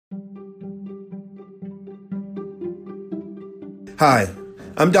Hi,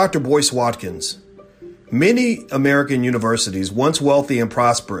 I'm Dr. Boyce Watkins. Many American universities, once wealthy and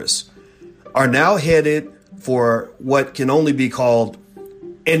prosperous, are now headed for what can only be called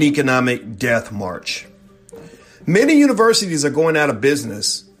an economic death march. Many universities are going out of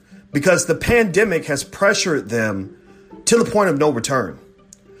business because the pandemic has pressured them to the point of no return.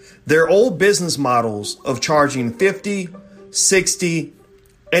 Their old business models of charging $50, $60,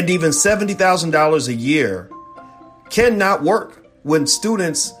 and even $70,000 a year cannot work when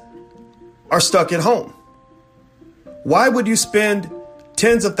students are stuck at home. Why would you spend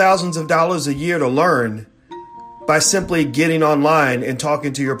tens of thousands of dollars a year to learn by simply getting online and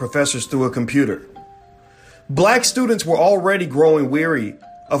talking to your professors through a computer? Black students were already growing weary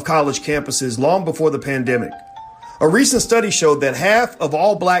of college campuses long before the pandemic. A recent study showed that half of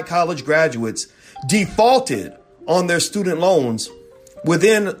all Black college graduates defaulted on their student loans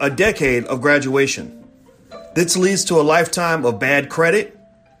within a decade of graduation. This leads to a lifetime of bad credit,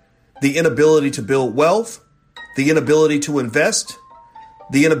 the inability to build wealth, the inability to invest,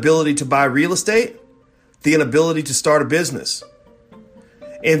 the inability to buy real estate, the inability to start a business.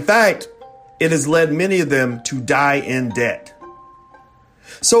 In fact, it has led many of them to die in debt.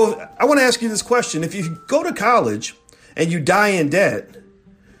 So I want to ask you this question. If you go to college and you die in debt,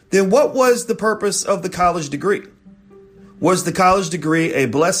 then what was the purpose of the college degree? Was the college degree a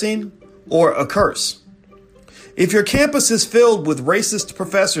blessing or a curse? If your campus is filled with racist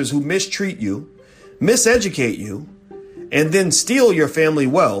professors who mistreat you, miseducate you, and then steal your family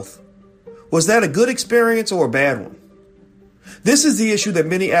wealth, was that a good experience or a bad one? This is the issue that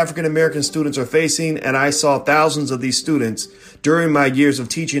many African American students are facing, and I saw thousands of these students during my years of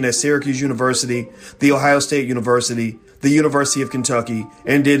teaching at Syracuse University, The Ohio State University, the University of Kentucky,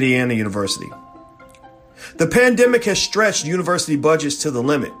 and Indiana University. The pandemic has stretched university budgets to the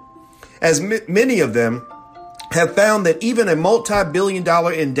limit, as many of them have found that even a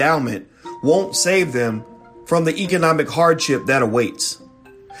multi-billion-dollar endowment won't save them from the economic hardship that awaits.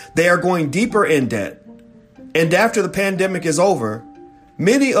 They are going deeper in debt. And after the pandemic is over,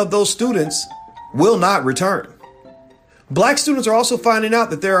 many of those students will not return. Black students are also finding out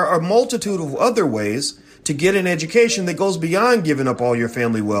that there are a multitude of other ways to get an education that goes beyond giving up all your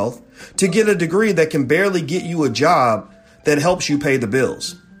family wealth to get a degree that can barely get you a job that helps you pay the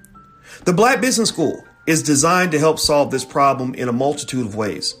bills. The Black Business School is designed to help solve this problem in a multitude of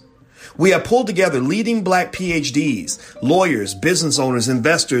ways. We have pulled together leading Black PhDs, lawyers, business owners,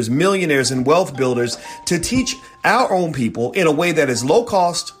 investors, millionaires, and wealth builders to teach our own people in a way that is low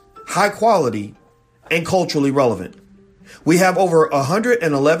cost, high quality, and culturally relevant. We have over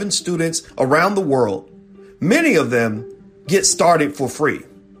 111 students around the world. Many of them get started for free.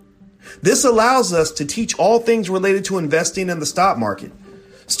 This allows us to teach all things related to investing in the stock market,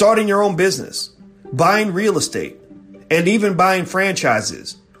 starting your own business, buying real estate, and even buying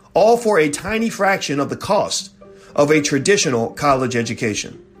franchises, all for a tiny fraction of the cost of a traditional college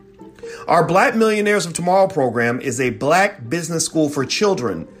education. Our Black Millionaires of Tomorrow program is a Black business school for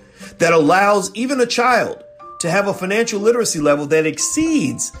children that allows even a child to have a financial literacy level that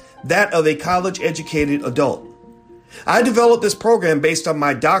exceeds that of a college-educated adult. I developed this program based on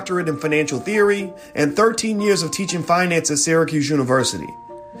my doctorate in financial theory and 13 years of teaching finance at Syracuse University.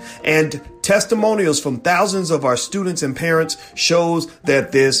 And testimonials from thousands of our students and parents shows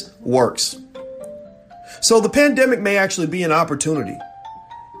that this works. So the pandemic may actually be an opportunity.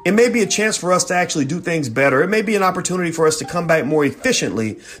 It may be a chance for us to actually do things better. It may be an opportunity for us to come back more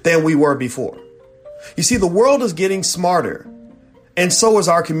efficiently than we were before. You see, the world is getting smarter, and so is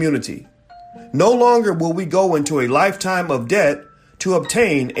our community. No longer will we go into a lifetime of debt to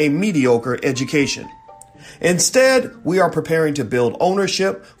obtain a mediocre education. Instead, we are preparing to build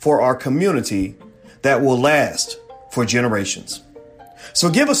ownership for our community that will last for generations. So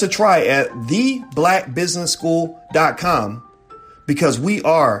give us a try at theblackbusinessschool.com because we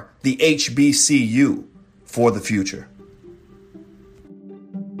are the HBCU for the future.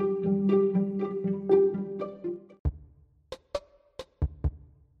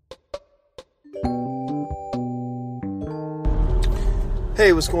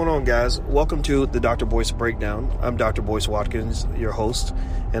 Hey, what's going on, guys? Welcome to the Dr. Boyce Breakdown. I'm Dr. Boyce Watkins, your host,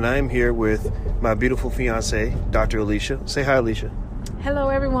 and I am here with my beautiful fiance, Dr. Alicia. Say hi, Alicia. Hello,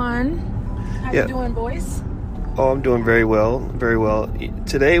 everyone. How you doing, Boyce? Oh, I'm doing very well, very well.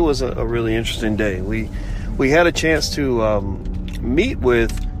 Today was a really interesting day. We had a chance to meet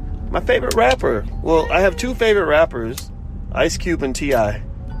with my favorite rapper. Well, I have two favorite rappers, Ice Cube and T.I.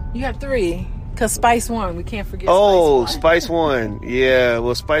 You have three. Because Spice One, we can't forget Spice One. Yeah,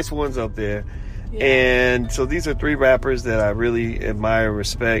 well, Spice One's up there. Yeah. And so these are three rappers that I really admire and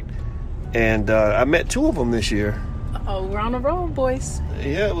respect. And I met two of them this year. Uh-oh, we're on the road, boys.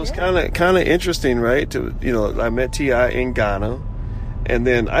 Yeah, it was kind of interesting, right? I met T.I. in Ghana, and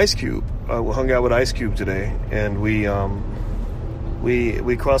then Ice Cube. I hung out with Ice Cube today, and we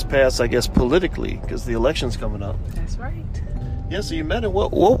crossed paths, I guess, politically, because the election's coming up. That's right. Yeah, so you met him.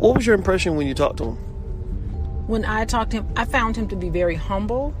 What was your impression when you talked to him? When I talked to him, I found him to be very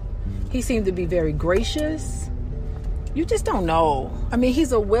humble. He seemed to be very gracious. You just don't know. I mean,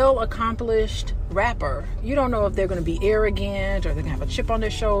 he's a well-accomplished rapper. You don't know if they're going to be arrogant or they're going to have a chip on their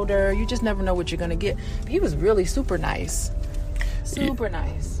shoulder. You just never know what you're going to get. But he was really super nice. Super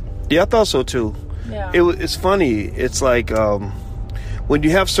nice. Yeah, I thought so too. Yeah. It's funny. It's like when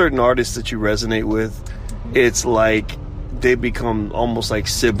you have certain artists that you resonate with, it's like they become almost like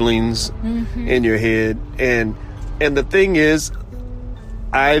siblings in your head. And the thing is,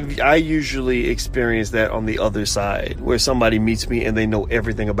 I usually experience that on the other side, where somebody meets me and they know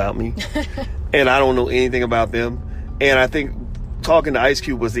everything about me and I don't know anything about them. And I think talking to Ice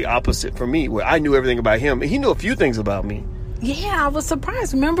Cube was the opposite for me, where I knew everything about him and he knew a few things about me. Yeah, I was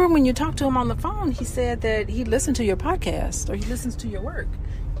surprised. Remember when you talked to him on the phone, he said that he listened to your podcast or he listens to your work.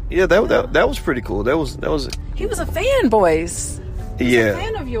 Yeah, that was pretty cool. That was. He was a fan, Boyce. Yeah, a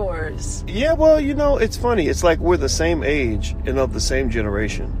fan of yours. Yeah, well, it's funny. It's like we're the same age and of the same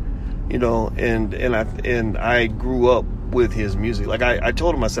generation, and I grew up with his music. Like I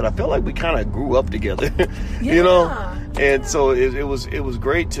told him, I said I felt like we kind of grew up together, And so it was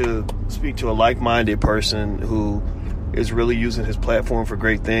great to speak to a like-minded person who is really using his platform for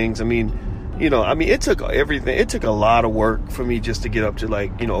great things. I mean, it took everything. It took a lot of work for me just to get up to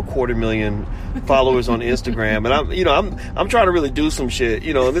 250,000 followers on Instagram. And I'm trying to really do some shit,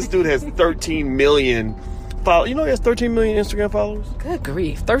 and this dude has 13 million followers. He has 13 million Instagram followers? Good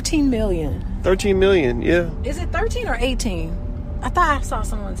grief. 13 million. 13 million, yeah. Is it 13 or 18? I thought I saw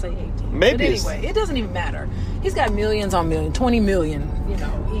someone say 18. Maybe. But anyway, it doesn't even matter. He's got millions on millions, 20 million,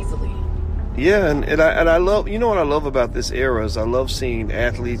 easily. Yeah, and I love, what I love about this era is I love seeing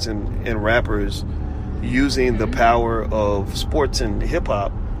athletes and rappers using the power of sports and hip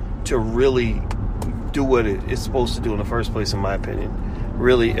hop to really do what it's supposed to do in the first place, in my opinion.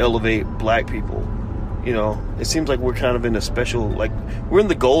 Really elevate black people. It seems like we're kind of in a special, we're in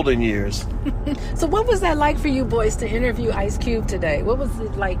the golden years. So what was that like for you, Boyce, to interview Ice Cube today? What was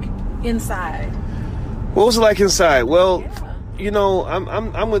it like inside? What was it like inside? Well, I'm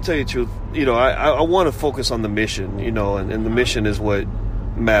going to tell you the truth. I want to focus on the mission, and the mission is what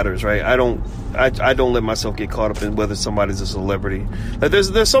matters, right? I don't let myself get caught up in whether somebody's a celebrity. Like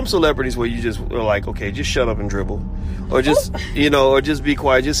there's some celebrities where you just are like, okay, just shut up and dribble, or just or just be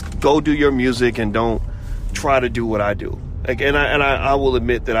quiet, just go do your music and don't try to do what I do. And I will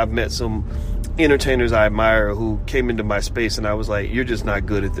admit that I've met some entertainers I admire who came into my space and I was like, you're just not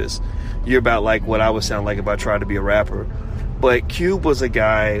good at this. You're about like what I would sound like if I tried to be a rapper. But Cube was a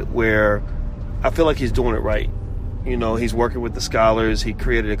guy where I feel like he's doing it right. He's working with the scholars. He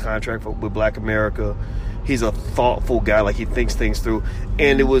created a contract with Black America. He's a thoughtful guy. Like he thinks things through.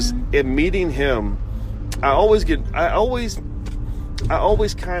 And in meeting him, I always kind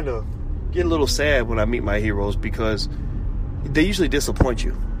of get a little sad when I meet my heroes because they usually disappoint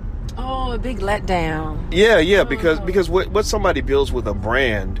you. Oh, a big letdown. Yeah, because what somebody builds with a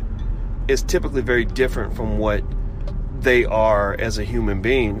brand is typically very different from what they are as a human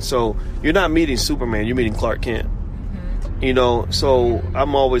being. So you're not meeting Superman, you're meeting Clark Kent. So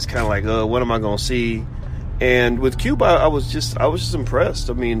I'm always kind of like, what am I going to see? And with Cube, I was just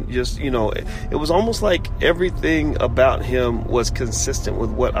impressed. I mean, it was almost like everything about him was consistent with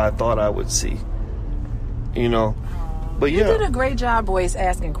what I thought I would see. But yeah. You did a great job, Boyce,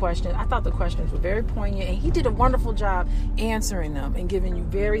 asking questions. I thought the questions were very poignant, and he did a wonderful job answering them and giving you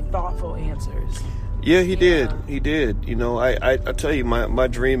very thoughtful answers. Yeah, he did. He did. I tell you, my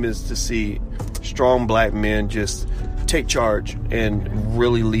dream is to see strong black men just take charge and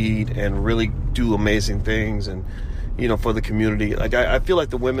really lead and really do amazing things and, for the community. Like, I feel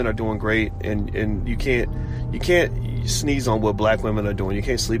like the women are doing great and you can't sneeze on what black women are doing. You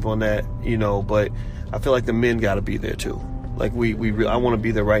can't sleep on that, but I feel like the men got to be there too. Like I want to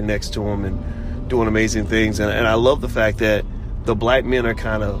be there right next to them and doing amazing things. And I love the fact that the black men are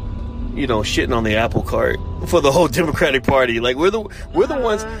kind of, shitting on the apple cart for the whole Democratic Party. Like we're the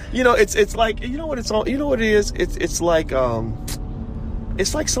ones, it's like, what it's all, what it is? It's like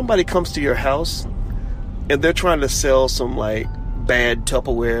somebody comes to your house and they're trying to sell some like bad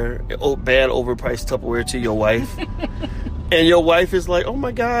Tupperware, bad overpriced Tupperware to your wife. And your wife is like, oh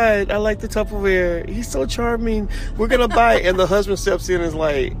my God, I like the Tupperware. He's so charming. We're going to buy it. And the husband steps in and is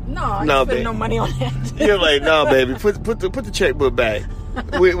like, no, baby. No money on that. You're like, no, baby, put the checkbook back.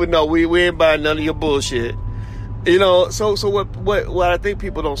 We ain't buying none of your bullshit. You know, so what I think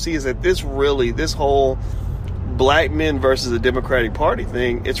people don't see is that this whole black men versus the Democratic Party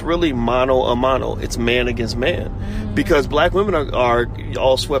thing, it's really mano a mano. It's man against man. Because black women are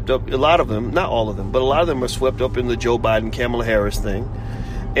all swept up, a lot of them, not all of them, but a lot of them are swept up in the Joe Biden, Kamala Harris thing.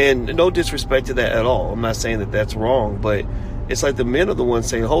 And no disrespect to that at all. I'm not saying that that's wrong, but it's like the men are the ones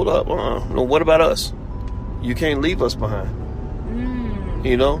saying, hold up, no, what about us? You can't leave us behind.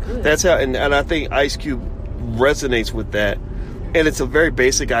 You know? Good. That's how, and I think Ice Cube resonates with that. And it's a very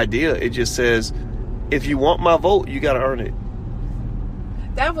basic idea. It just says, if you want my vote, you got to earn it.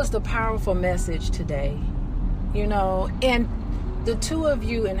 That was the powerful message today. You know, and the two of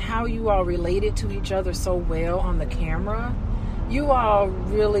you and how you all related to each other so well on the camera, you all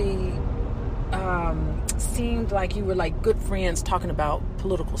really seemed like you were like good friends talking about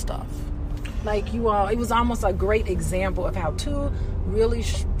political stuff. Like you all, it was almost a great example of how two really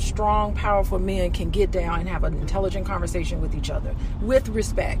strong, powerful men can get down and have an intelligent conversation with each other with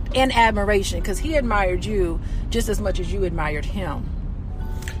respect and admiration, because he admired you just as much as you admired him.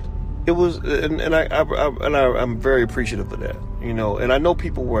 It was, and I'm very appreciative of that, you know, and I know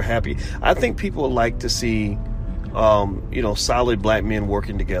people were happy. I think people like to see, you know, solid black men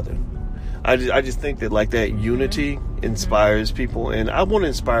working together. I just think that like that unity inspires people, and I want to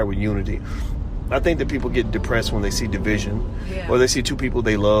inspire with unity. I think that people get depressed when they see division, or they see two people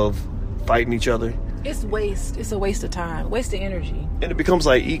they love fighting each other. It's waste. It's a waste of time, waste of energy, and it becomes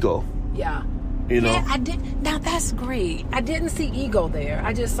like ego. Yeah. You know? Yeah, I did. Now that's great. I didn't see ego there.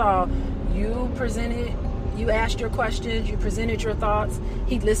 I just saw you presented. You asked your questions. You presented your thoughts.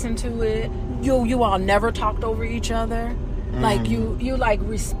 He listened to it. You all never talked over each other. Like you like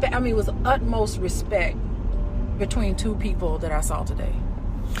respect. I mean, it was utmost respect between two people that I saw today.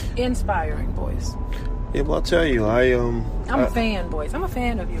 Inspiring, Boyce. Yeah, well, I'll tell you, I'm a fan, Boyce. I'm a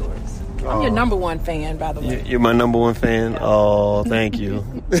fan of yours. I'm your number one fan, by the way. You're my number one fan? Oh, thank you.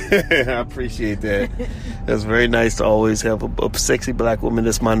 I appreciate that. It's very nice to always have a sexy black woman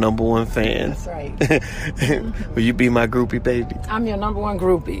that's my number one fan. That's right. Will you be my groupie, baby? I'm your number one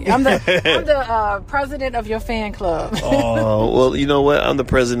groupie. I'm the president of your fan club. Oh, well, you know what? I'm the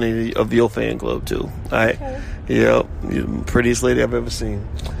president of your fan club, too. Okay. Yeah, you're the prettiest lady I've ever seen.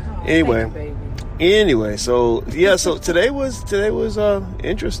 Anyway. Thank you, baby. Anyway, so yeah, so today was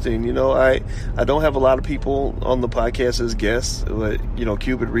interesting. You know, I don't have a lot of people on the podcast as guests, but you know,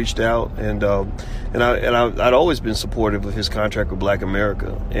 Cube had reached out, and I'd always been supportive of his contract with Black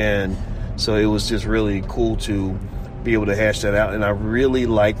America, and so it was just really cool to be able to hash that out. And I really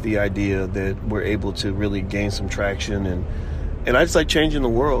like the idea that we're able to really gain some traction, and I just like changing the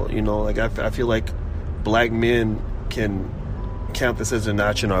world. You know, like I feel like black men can count this as a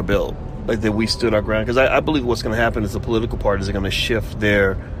notch in our belt. Like that we stood our ground, because I believe what's going to happen is the political parties are going to shift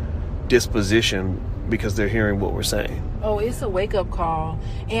their disposition because they're hearing what we're saying. Oh, it's a wake-up call.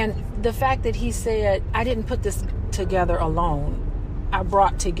 And the fact that he said, I didn't put this together alone. I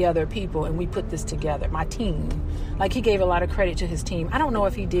brought together people and we put this together, my team. Like, he gave a lot of credit to his team. I don't know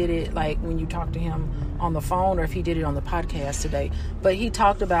if he did it like when you talked to him on the phone or if he did it on the podcast today, but he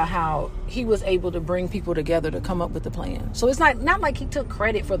talked about how he was able to bring people together to come up with the plan. So it's not like he took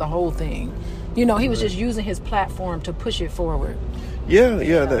credit for the whole thing. You know, he was just using his platform to push it forward. Yeah,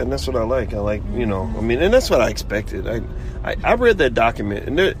 and that's what I like. I like, you know, I mean, and that's what I expected. I read that document,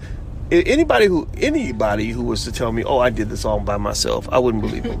 and anybody who was to tell me, oh, I did this all by myself, I wouldn't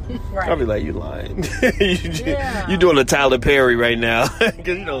believe them. Right. I'd be like, you're lying. You're doing a Tyler Perry right now.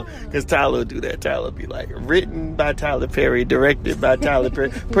 Because Tyler would do that. Tyler would be like, written by Tyler Perry, directed by Tyler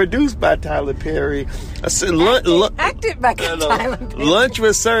Perry, produced by Tyler Perry, acted by Tyler Perry. Lunch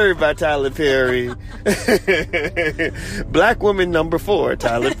was served by Tyler Perry. Black woman number 4,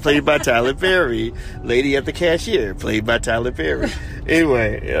 played by Tyler Perry. Lady at the cashier, played by Tyler Perry.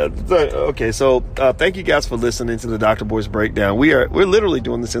 Anyway, okay, so thank you guys for listening to the Dr. Boyce Breakdown. We're literally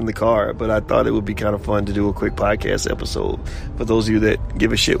doing this in the car, but I thought it would be kind of fun to do a quick podcast episode for those of you that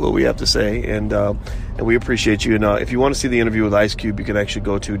give a shit what we have to say, and we appreciate you. And if you want to see the interview with Ice Cube, you can actually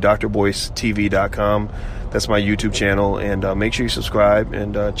go to drboycetv.com. That's my YouTube channel, and make sure you subscribe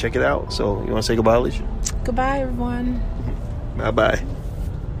and check it out. So you want to say goodbye, Alicia? Goodbye, everyone. Bye-bye.